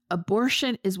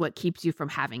 Abortion is what keeps you from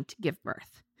having to give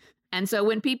birth. And so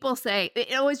when people say,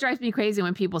 it always drives me crazy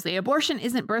when people say abortion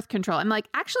isn't birth control. I'm like,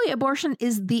 actually, abortion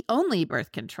is the only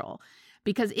birth control,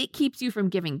 because it keeps you from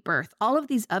giving birth. All of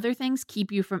these other things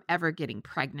keep you from ever getting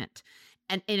pregnant.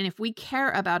 And if we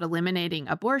care about eliminating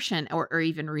abortion or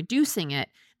even reducing it,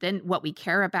 then what we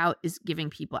care about is giving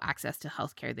people access to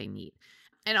healthcare they need.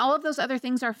 And all of those other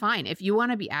things are fine. If you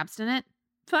want to be abstinent,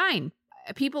 fine.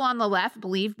 People on the left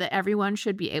believe that everyone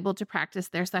should be able to practice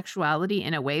their sexuality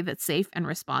in a way that's safe and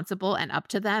responsible and up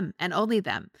to them and only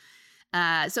them.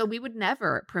 So we would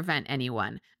never prevent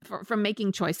anyone from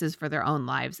making choices for their own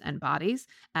lives and bodies.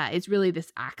 It's really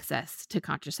this access to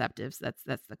contraceptives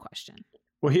that's the question.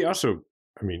 Well, he also,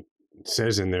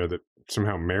 says in there that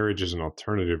somehow marriage is an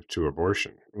alternative to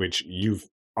abortion, which you've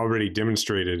already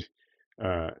demonstrated.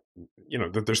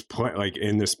 That there's like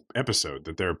in this episode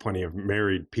that there are plenty of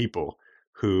married people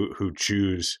who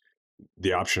choose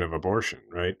the option of abortion,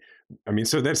 right?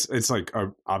 So it's like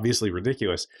obviously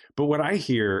ridiculous. But what I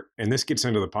hear, and this gets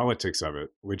into the politics of it,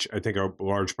 which I think a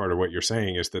large part of what you're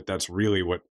saying is that that's really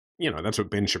what, that's what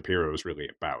Ben Shapiro is really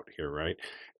about here, right?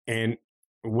 And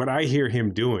what I hear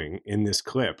him doing in this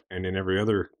clip and in every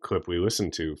other clip we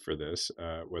listen to for this,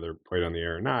 whether played on the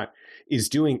air or not, is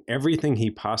doing everything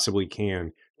he possibly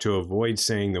can to avoid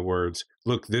saying the words,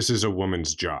 look, this is a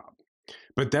woman's job.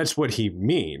 But that's what he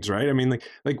means, right?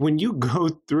 Like when you go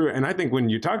through, and I think when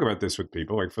you talk about this with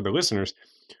people, like for the listeners,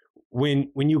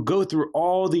 when you go through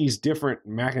all these different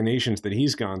machinations that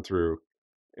he's gone through,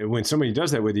 when somebody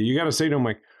does that with you, you got to say to them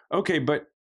like, okay, but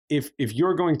if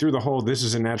you're going through the whole, this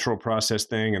is a natural process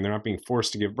thing and they're not being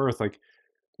forced to give birth, like,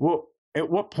 well, at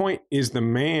what point is the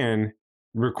man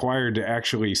required to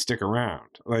actually stick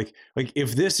around? Like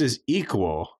if this is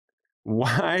equal,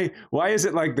 why is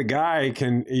it like the guy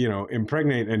can,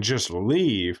 impregnate and just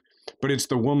leave, but it's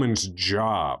the woman's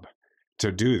job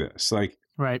to do this? Like,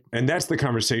 right. And that's the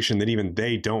conversation that even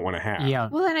they don't want to have. Yeah.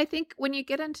 Well, and I think when you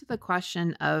get into the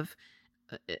question of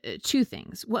two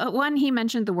things. One, he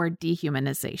mentioned the word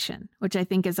dehumanization, which I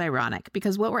think is ironic,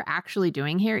 because what we're actually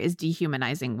doing here is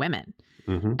dehumanizing women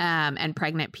and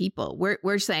pregnant people.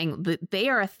 We're saying that they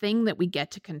are a thing that we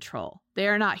get to control. They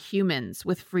are not humans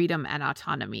with freedom and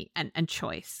autonomy and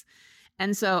choice.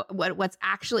 And so what's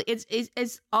actually,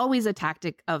 it's always a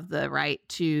tactic of the right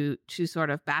to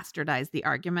sort of bastardize the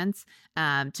arguments,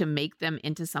 to make them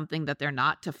into something that they're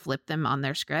not, to flip them on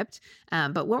their script.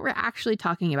 But what we're actually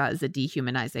talking about is the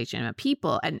dehumanization of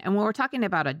people. And when we're talking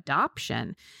about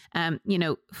adoption,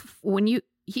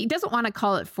 he doesn't want to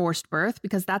call it forced birth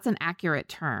because that's an accurate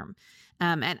term.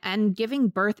 And giving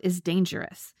birth is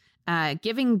dangerous.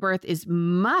 Giving birth is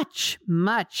much,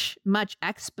 much, much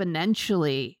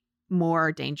exponentially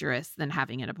more dangerous than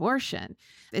having an abortion,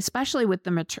 especially with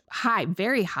the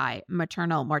very high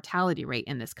maternal mortality rate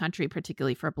in this country,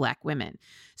 particularly for Black women.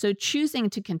 So choosing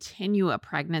to continue a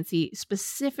pregnancy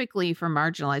specifically for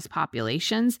marginalized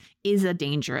populations is a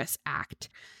dangerous act.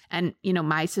 And,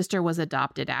 my sister was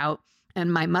adopted out.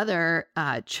 And my mother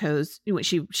chose,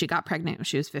 she got pregnant when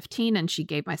she was 15 and she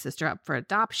gave my sister up for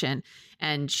adoption.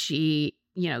 And she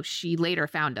later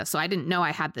found us. So I didn't know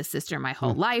I had this sister my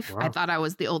whole life. Wow. I thought I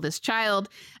was the oldest child.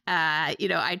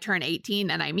 I turn 18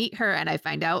 and I meet her and I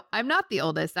find out I'm not the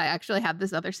oldest. I actually have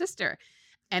this other sister.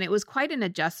 And it was quite an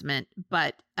adjustment,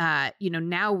 but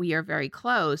now we are very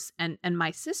close. And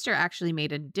my sister actually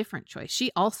made a different choice.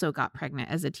 She also got pregnant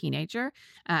as a teenager,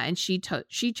 and she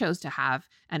chose to have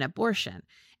an abortion.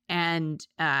 And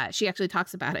she actually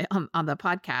talks about it on the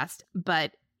podcast.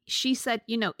 But she said,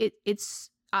 it's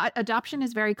adoption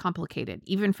is very complicated,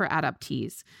 even for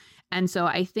adoptees. And so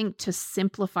I think to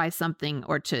simplify something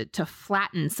or to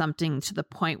flatten something to the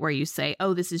point where you say,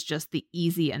 oh, this is just the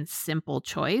easy and simple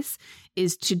choice,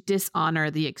 is to dishonor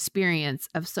the experience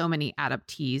of so many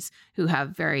adoptees who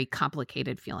have very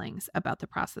complicated feelings about the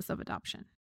process of adoption.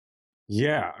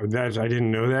 Yeah, I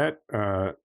didn't know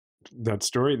that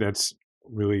story. That's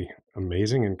really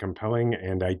amazing and compelling.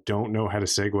 And I don't know how to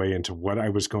segue into what I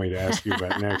was going to ask you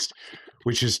about next,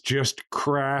 which is just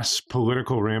crass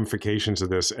political ramifications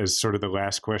of this as sort of the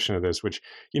last question of this, which,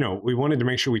 we wanted to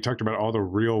make sure we talked about all the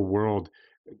real world,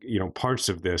 parts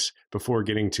of this before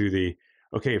getting to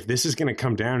okay, if this is going to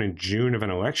come down in June of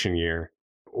an election year,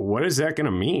 what is that going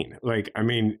to mean?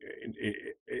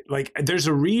 There's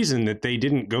a reason that they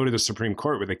didn't go to the Supreme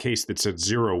Court with a case that said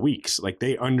 0 weeks.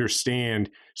 They understand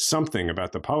something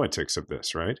about the politics of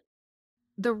this, right?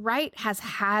 The right has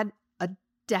had a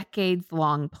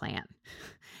decades-long plan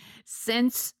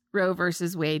since Roe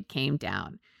versus Wade came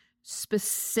down,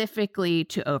 specifically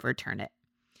to overturn it.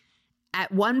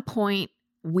 At one point,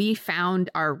 we found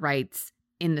our rights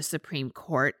in the Supreme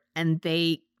Court, and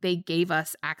they gave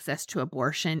us access to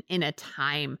abortion in a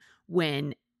time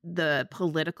when the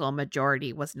political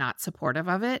majority was not supportive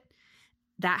of it.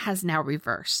 That has now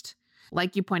reversed.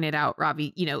 Like you pointed out,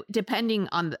 Ravi, depending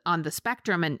on the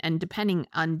spectrum and depending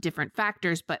on different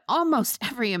factors, but almost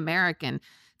every American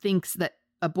thinks that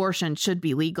abortion should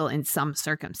be legal in some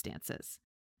circumstances.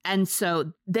 And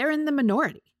so they're in the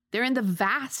minority. They're in the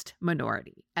vast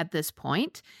minority at this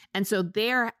point. And so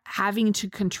they're having to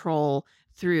control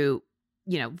through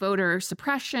voter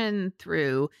suppression,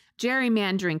 through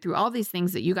gerrymandering, through all these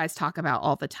things that you guys talk about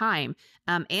all the time,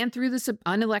 and through the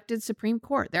unelected Supreme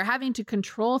Court. They're having to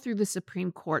control through the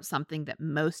Supreme Court something that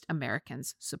most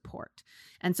Americans support.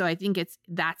 And so I think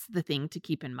that's the thing to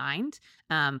keep in mind.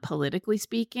 Politically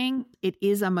speaking, it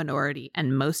is a minority,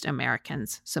 and most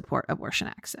Americans support abortion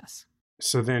access.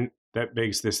 So then that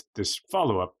begs this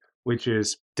follow-up, which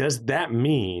is, does that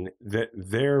mean that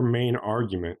their main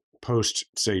argument post,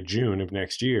 say, June of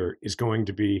next year is going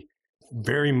to be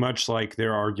very much like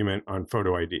their argument on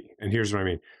photo ID? And here's what I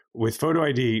mean. With photo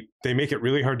ID, they make it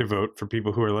really hard to vote for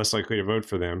people who are less likely to vote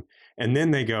for them. And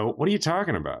then they go, what are you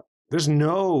talking about? There's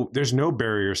no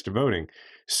barriers to voting.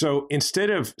 So instead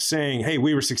of saying, hey,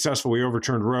 we were successful, we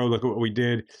overturned Roe, look at what we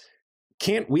did,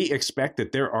 can't we expect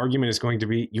that their argument is going to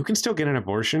be, you can still get an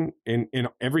abortion in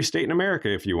every state in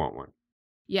America if you want one?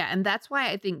 Yeah, and that's why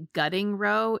I think gutting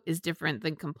Roe is different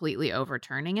than completely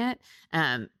overturning it.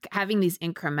 Having these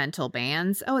incremental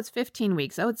bans, oh, it's 15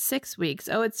 weeks, oh, it's 6 weeks,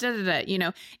 oh, it's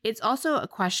da-da-da. It's also a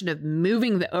question of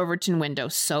moving the Overton window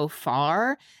so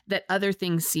far that other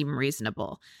things seem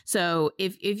reasonable. So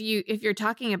if you're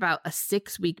talking about a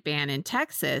 6-week ban in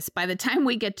Texas, by the time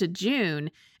we get to June,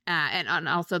 and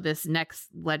also this next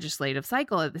legislative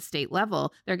cycle at the state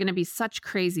level, there are going to be such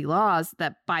crazy laws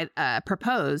that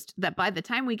proposed that by the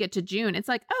time we get to June, it's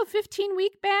like, oh,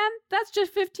 15-week ban? That's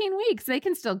just 15 weeks. They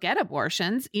can still get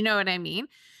abortions. You know what I mean?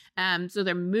 So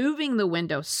they're moving the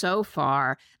window so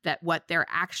far that what they're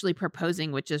actually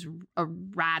proposing, which is a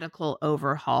radical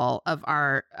overhaul of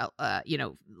our,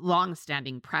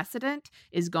 longstanding precedent,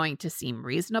 is going to seem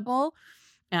reasonable.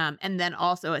 And then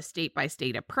also a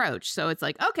state-by-state approach. So it's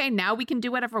like, okay, now we can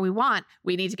do whatever we want.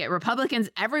 We need to get Republicans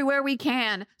everywhere we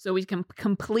can so we can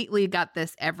completely gut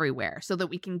this everywhere so that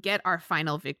we can get our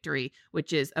final victory,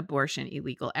 which is abortion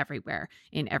illegal everywhere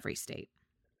in every state.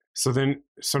 So then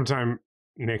sometime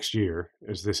next year,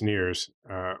 as this nears,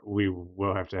 we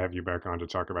will have to have you back on to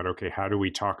talk about, okay, how do we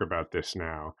talk about this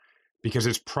now? Because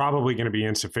it's probably going to be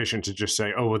insufficient to just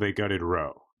say, oh, well, they gutted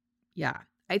Roe. Yeah.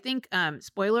 I think,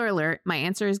 spoiler alert, my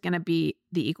answer is going to be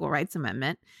the Equal Rights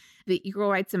Amendment. The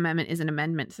Equal Rights Amendment is an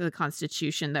amendment to the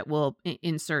Constitution that will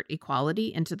insert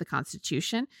equality into the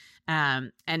Constitution.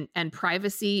 And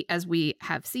privacy, as we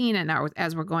have seen and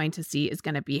as we're going to see, is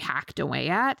going to be hacked away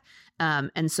at.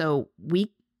 And so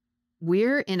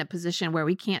we're in a position where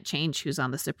we can't change who's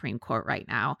on the Supreme Court right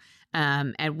now.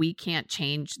 And we can't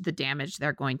change the damage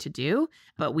they're going to do,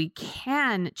 but we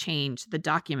can change the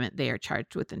document they are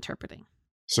charged with interpreting.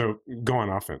 So go on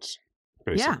offense,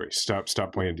 basically. Yeah.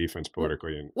 Stop playing defense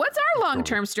politically. And what's our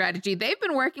long-term strategy? They've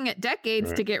been working at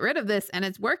decades to get rid of this, and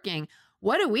it's working.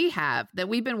 What do we have that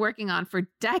we've been working on for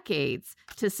decades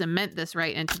to cement this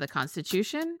right into the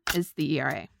Constitution? Is the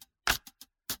ERA.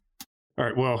 All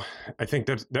right. Well, I think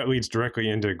that leads directly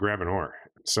into Grab an Oar.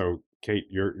 So, Kate,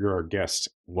 you're our guest.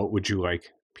 What would you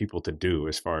like people to do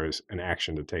as far as an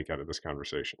action to take out of this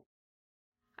conversation?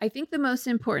 I think the most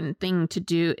important thing to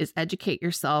do is educate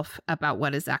yourself about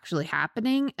what is actually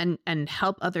happening and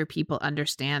help other people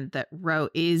understand that Roe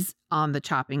is on the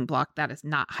chopping block. That is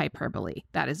not hyperbole.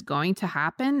 That is going to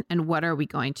happen. And what are we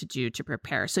going to do to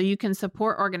prepare? So you can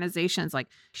support organizations like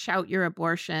Shout Your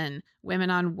Abortion, Women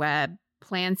on Web,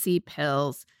 Plan C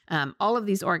Pills, all of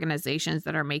these organizations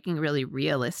that are making really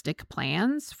realistic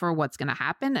plans for what's going to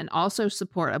happen, and also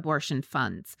support abortion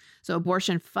funds. So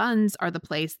abortion funds are the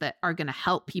place that are going to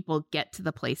help people get to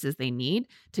the places they need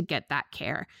to get that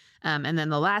care. And then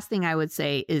the last thing I would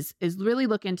say is really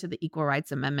look into the Equal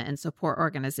Rights Amendment and support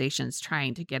organizations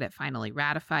trying to get it finally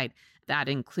ratified. That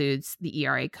includes the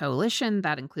ERA Coalition,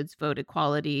 that includes Vote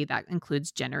Equality, that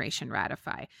includes Generation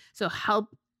Ratify. So help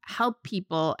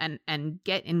people and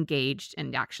get engaged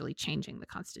in actually changing the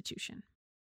Constitution.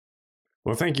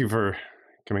 Well, thank you for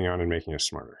coming on and making us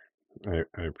smarter. I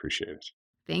appreciate it.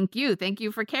 Thank you. Thank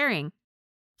you for caring.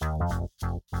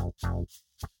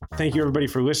 Thank you, everybody,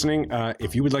 for listening.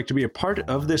 If you would like to be a part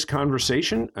of this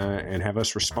conversation and have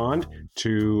us respond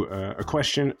to a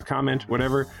question, a comment,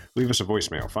 whatever, leave us a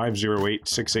voicemail,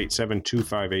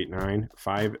 508-687-2589,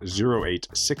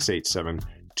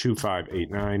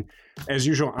 508-687-2589. As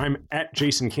usual, I'm at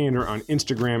Jason Kander on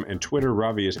Instagram and Twitter.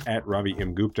 Ravi is at Ravi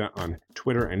M. Gupta on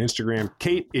Twitter and Instagram.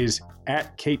 Kate is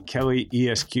at Kate Kelly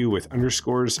ESQ with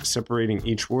underscores separating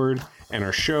each word. And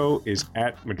our show is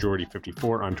at Majority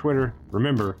 54 on Twitter.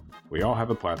 Remember, we all have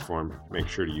a platform. Make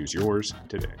sure to use yours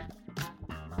today.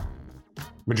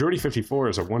 Majority 54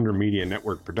 is a Wonder Media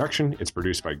Network production. It's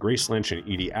produced by Grace Lynch and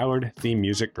Edie Allard. Theme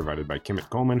music provided by Kimmett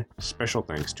Coleman. Special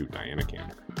thanks to Diana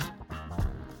Kander.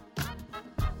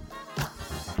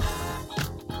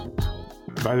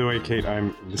 By the way, Kate,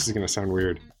 this is going to sound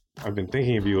weird. I've been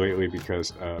thinking of you lately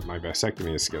because my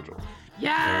vasectomy is scheduled.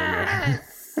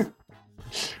 Yes!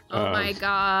 Oh my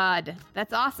God.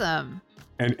 That's awesome.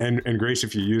 And Grace,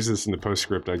 if you use this in the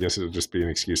postscript, I guess it'll just be an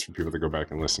excuse for people to go back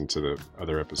and listen to the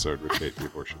other episode with Kate, the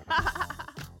abortion.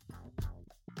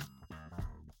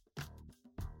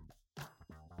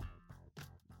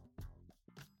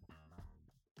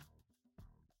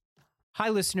 Hi,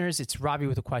 listeners. It's Robbie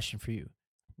with a question for you.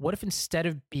 What if instead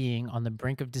of being on the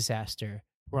brink of disaster,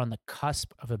 we're on the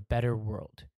cusp of a better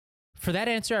world? For that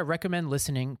answer, I recommend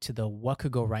listening to the What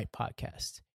Could Go Right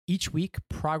podcast. Each week,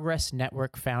 Progress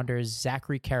Network founders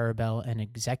Zachary Karabell and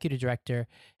executive director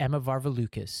Emma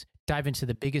Varvaloucas dive into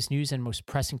the biggest news and most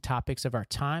pressing topics of our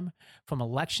time, from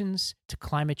elections to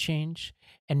climate change,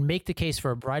 and make the case for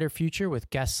a brighter future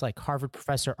with guests like Harvard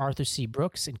professor Arthur C.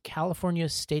 Brooks and California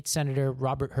State Senator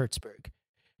Robert Hertzberg.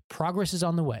 Progress is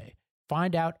on the way.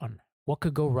 Find out on What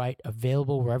Could Go Right,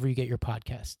 available wherever you get your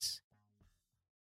podcasts.